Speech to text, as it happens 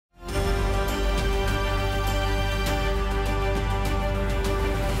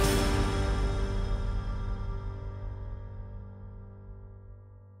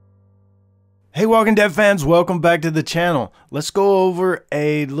Hey Walking Dead fans, welcome back to the channel. Let's go over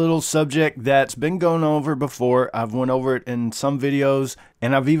a little subject that's been going over before. I've went over it in some videos,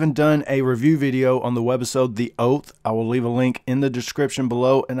 and I've even done a review video on the webisode The Oath. I will leave a link in the description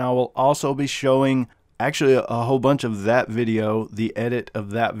below, and I will also be showing actually a whole bunch of that video, the edit of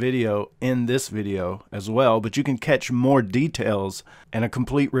that video, in this video as well. But you can catch more details and a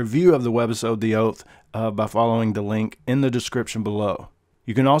complete review of the webisode The Oath by following the link in the description below.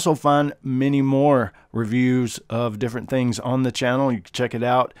 You can also find many more reviews of different things on the channel. You can check it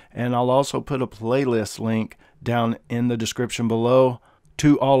out, and I'll also put a playlist link down in the description below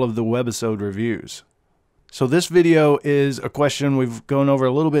to all of the webisode reviews. So this video is a question we've gone over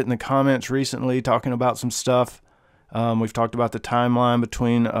a little bit in the comments recently, talking about some stuff. We've talked about the timeline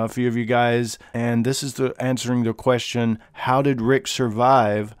between a few of you guys, and this is answering the question, how did Rick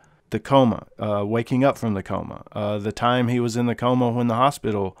survive the coma, waking up from the coma, the time he was in the coma when the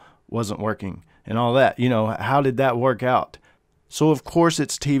hospital wasn't working, and all that. You know, how did that work out? So of course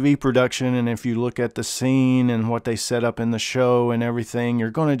it's TV production, and if you look at the scene and what they set up in the show and everything,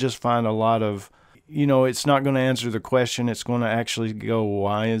 you're going to just find a lot of, you know, it's not going to answer the question. It's going to actually go,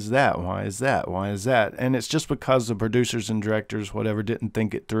 why is that? Why is that? Why is that? And it's just because the producers and directors, whatever, didn't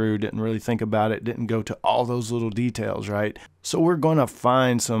think it through, didn't really think about it, didn't go to all those little details, right? So we're going to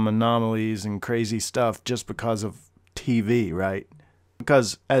find some anomalies and crazy stuff just because of TV, right?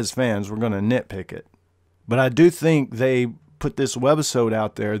 Because as fans, we're going to nitpick it. But I do think they put this webisode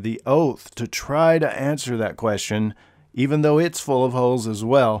out there, The Oath, to try to answer that question, even though it's full of holes as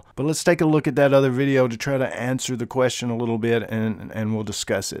well. But let's take a look at that other video to try to answer the question a little bit, and we'll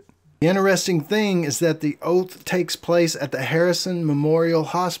discuss it. The interesting thing is that The Oath takes place at the Harrison Memorial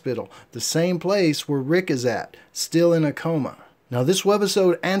Hospital, the same place where Rick is at, still in a coma. Now this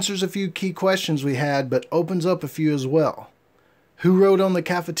webisode answers a few key questions we had, but opens up a few as well. Who wrote on the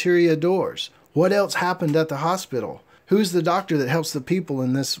cafeteria doors? What else happened at the hospital? Who's the doctor that helps the people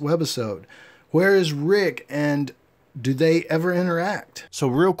in this webisode? Where is Rick, and do they ever interact? So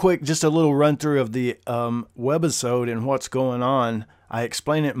real quick, just a little run through of the webisode and what's going on. I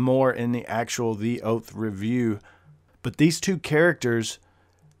explain it more in the actual The Oath review. But these two characters,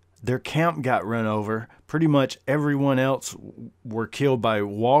 their camp got run over. Pretty much everyone else were killed by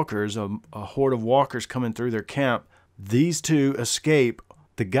walkers, a horde of walkers coming through their camp. These two escape.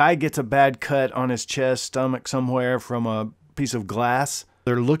 The guy gets a bad cut on his chest, stomach somewhere from a piece of glass.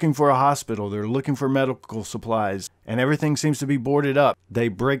 They're looking for a hospital. They're looking for medical supplies, and everything seems to be boarded up. They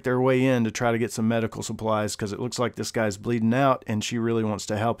break their way in to try to get some medical supplies because it looks like this guy's bleeding out and she really wants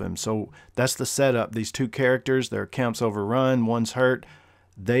to help him. So that's the setup. These two characters, their camp's overrun, one's hurt.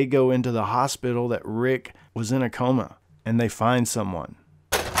 They go into the hospital that Rick was in a coma, and they find someone.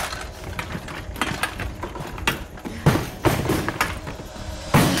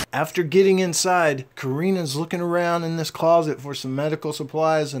 After getting inside, Karina's looking around in this closet for some medical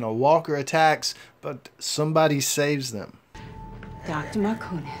supplies, and a walker attacks, but somebody saves them. Dr.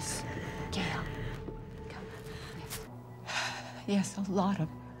 Marconis. Gail. Come. Yes, a lot of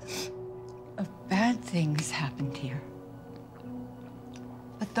bad things happened here.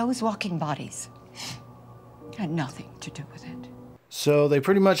 But those walking bodies had nothing to do with it. So they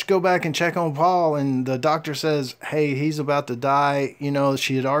pretty much go back and check on Paul, and the doctor says, hey, he's about to die. You know,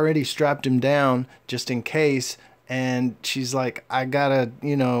 she had already strapped him down just in case. And she's like, I gotta,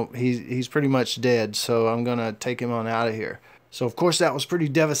 you know, he's pretty much dead, so I'm gonna take him on out of here. So of course that was pretty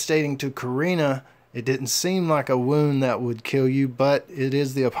devastating to Karina. It didn't seem like a wound that would kill you, but it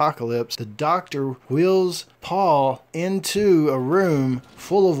is the apocalypse. The doctor wheels Paul into a room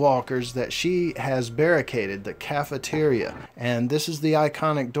full of walkers that she has barricaded, the cafeteria. And this is the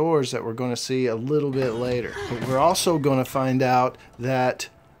iconic doors that we're going to see a little bit later. But we're also going to find out that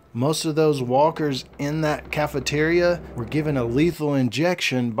most of those walkers in that cafeteria were given a lethal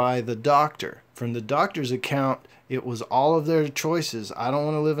injection by the doctor. From the doctor's account, it was all of their choices. I don't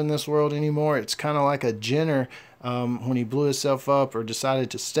want to live in this world anymore. It's kind of like a Jenner when he blew himself up or decided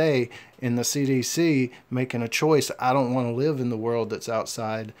to stay in the CDC, making a choice. I don't want to live in the world that's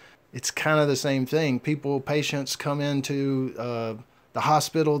outside. It's kind of the same thing. Patients come into the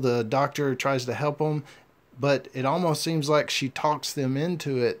hospital. The doctor tries to help them, but it almost seems like she talks them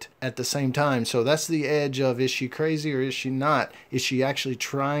into it at the same time. So that's the edge of, is she crazy or is she not? Is she actually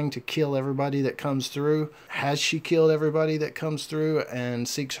trying to kill everybody that comes through? Has she killed everybody that comes through and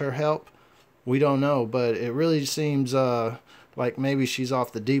seeks her help? We don't know, but it really seems like maybe she's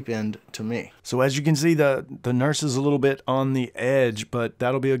off the deep end to me. So as you can see, the nurse is a little bit on the edge, but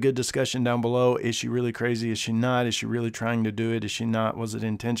that'll be a good discussion down below. Is she really crazy? Is she not? Is she really trying to do it? Is she not? Was it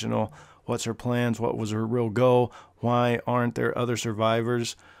intentional? What's her plans? What was her real goal? Why aren't there other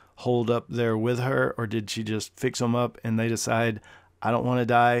survivors? hold up there with her, or did she just fix them up and they decide, I don't want to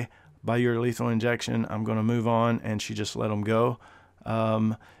die by your lethal injection, I'm going to move on, and she just let them go?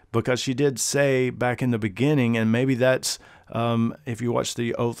 Because she did say back in the beginning, and maybe that's, if you watch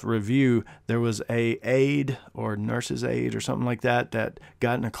the Oath review, there was a aide or nurse's aide or something like that that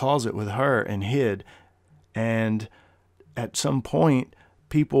got in a closet with her and hid. And at some point,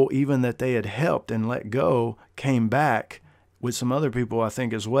 people even that they had helped and let go came back with some other people, I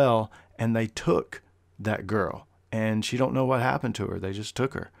think, as well, and they took that girl. And she don't know what happened to her. They just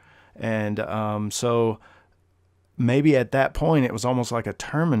took her. And so maybe at that point it was almost like a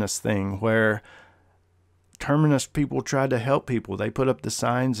Terminus thing, where Terminus people tried to help people. They put up the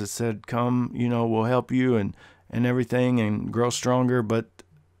signs that said, come, you know, we'll help you and everything and grow stronger. But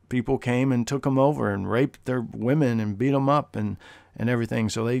people came and took them over and raped their women and beat them up and everything.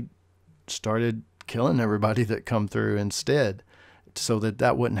 So they started killing everybody that come through instead, so that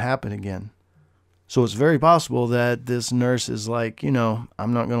that wouldn't happen again. So it's very possible that this nurse is like, you know,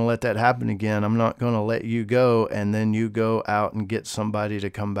 I'm not going to let that happen again. I'm not going to let you go, and then you go out and get somebody to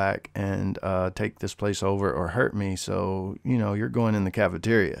come back and take this place over or hurt me. So, you know, you're going in the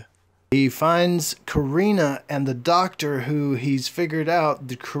cafeteria. He finds Karina and the doctor, who he's figured out,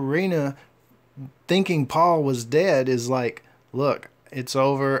 the Karina, thinking Paul was dead, is like, look, it's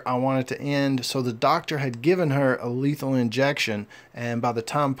over. I want it to end. So the doctor had given her a lethal injection, and by the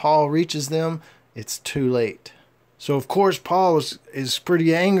time Paul reaches them, it's too late. So of course Paul is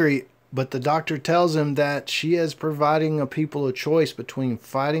pretty angry, but the doctor tells him that she is providing a people a choice between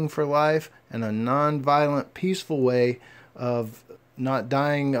fighting for life and a non-violent, peaceful way of not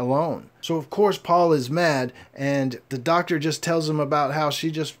dying alone. So of course Paul is mad, and the doctor just tells him about how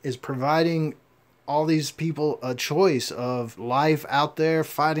she just is providing all these people a choice of life out there,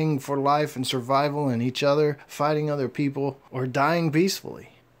 fighting for life and survival and each other, fighting other people, or dying peacefully.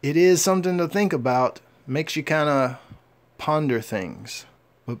 It is something to think about, makes you kind of ponder things.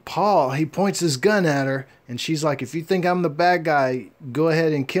 But Paul, he points his gun at her, and she's like, if you think I'm the bad guy, go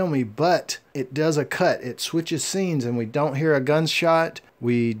ahead and kill me. But it does a cut. It switches scenes, and we don't hear a gunshot.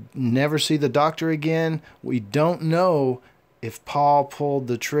 We never see the doctor again. We don't know if Paul pulled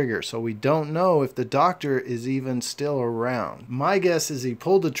the trigger. So we don't know if the doctor is even still around. My guess is he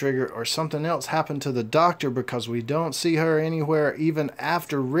pulled the trigger, or something else happened to the doctor, because we don't see her anywhere even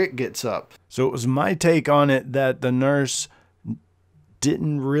after Rick gets up. So it was my take on it that the nurse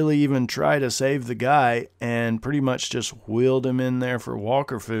didn't really even try to save the guy and pretty much just wheeled him in there for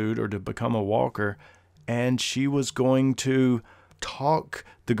walker food, or to become a walker. And she was going to talk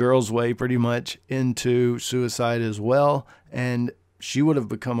the girl's way pretty much into suicide as well, and she would have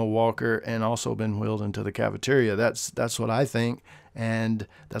become a walker and also been wheeled into the cafeteria. That's what I think, and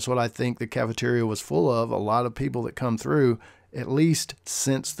that's what I think the cafeteria was full of. A lot of people that come through, at least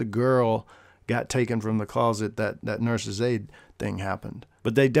since the girl got taken from the closet, that nurse's aide thing happened.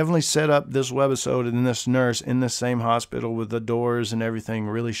 But they definitely set up this webisode and this nurse in the same hospital with the doors and everything,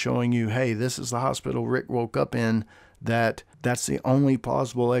 really showing you, hey, this is the hospital Rick woke up in. That's the only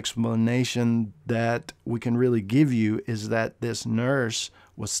plausible explanation that we can really give you, is that this nurse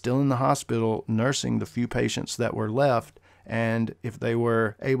was still in the hospital nursing the few patients that were left. And if they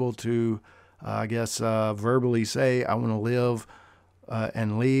were able to, verbally say, I want to live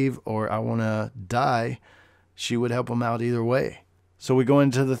and leave, or I want to die, she would help them out either way. So we go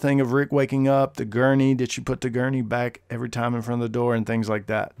into the thing of Rick waking up, the gurney. Did she put the gurney back every time in front of the door and things like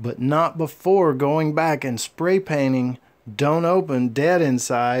that? But not before going back and spray painting "Don't open, dead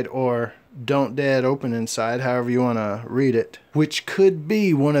inside," or "Don't dead, open inside," however you want to read it, which could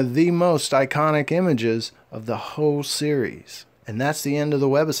be one of the most iconic images of the whole series. And that's the end of the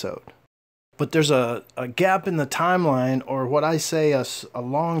webisode. But there's a gap in the timeline, or what I say, a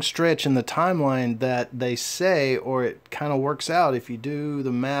long stretch in the timeline that they say, or it kind of works out if you do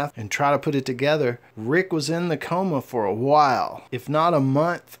the math and try to put it together. Rick was in the coma for a while, if not a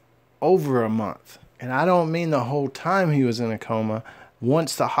month, over a month. And I don't mean the whole time he was in a coma.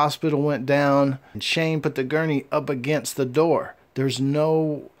 Once the hospital went down and Shane put the gurney up against the door, there's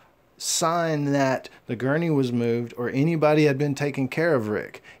no sign that the gurney was moved or anybody had been taking care of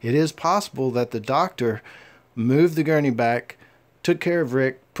Rick. It is possible that the doctor moved the gurney back, took care of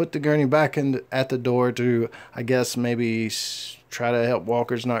Rick, put the gurney back at the door to, I guess, maybe try to help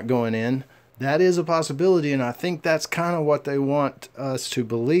walkers not going in. That is a possibility, and I think that's kind of what they want us to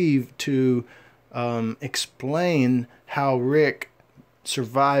believe, to explain how Rick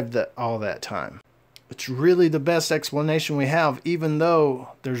survived all that time. It's really the best explanation we have, even though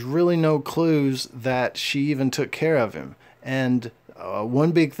there's really no clues that she even took care of him. And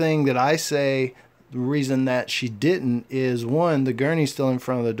one big thing that I say The reason that she didn't is, one, the gurney's still in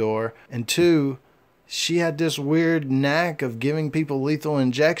front of the door, and two, she had this weird knack of giving people lethal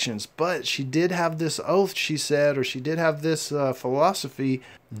injections. But she did have this oath, she said, or she did have this philosophy.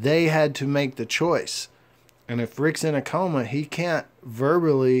 They had to make the choice. And if Rick's in a coma, he can't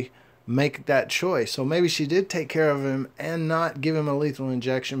verbally make that choice. So maybe she did take care of him and not give him a lethal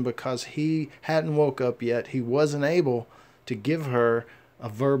injection because he hadn't woke up yet. He wasn't able to give her a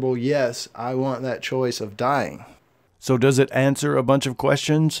verbal, yes, I want that choice of dying. So does it answer a bunch of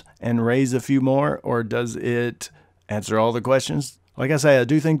questions and raise a few more, or does it answer all the questions? Like I say, I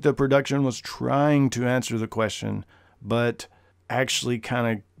do think the production was trying to answer the question, but actually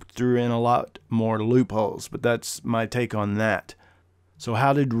kind of threw in a lot more loopholes. But that's my take on that. So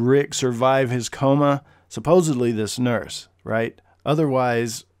how did Rick survive his coma? Supposedly this nurse, right?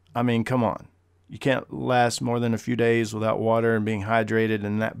 Otherwise, I mean, come on. You can't last more than a few days without water and being hydrated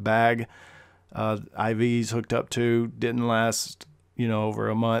in that bag. IVs hooked up to didn't last, over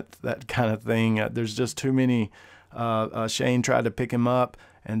a month, that kind of thing. There's just too many. Shane tried to pick him up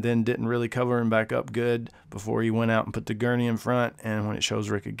and then didn't really cover him back up good before he went out and put the gurney in front. And when it shows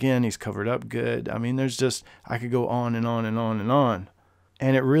Rick again, he's covered up good. I mean, I could go on and on and on and on.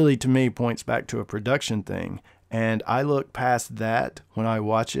 And it really, to me, points back to a production thing. And I look past that when I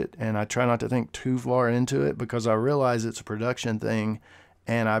watch it, and I try not to think too far into it because I realize it's a production thing,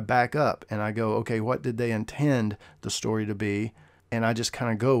 and I back up and I go, okay, what did they intend the story to be? And I just kind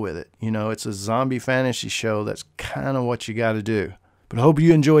of go with it. It's a zombie fantasy show. That's kind of what you got to do. But I hope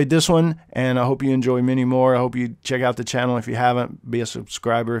you enjoyed this one, and I hope you enjoy many more. I hope you check out the channel if you haven't. Be a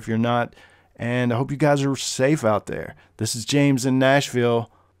subscriber if you're not. And I hope you guys are safe out there. This is James in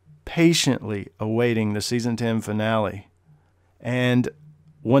Nashville, patiently awaiting the season 10 finale. And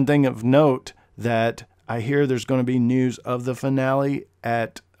one thing of note, that I hear there's going to be news of the finale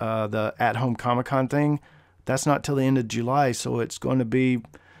at the at-home Comic-Con thing. That's not till the end of July, so it's going to be,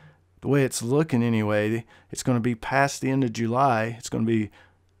 the way it's looking anyway, it's going to be past the end of July. It's going to be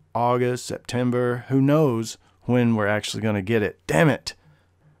August, September. Who knows when we're actually going to get it. Damn it.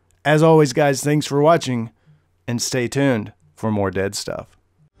 As always, guys, thanks for watching, and stay tuned for more dead stuff.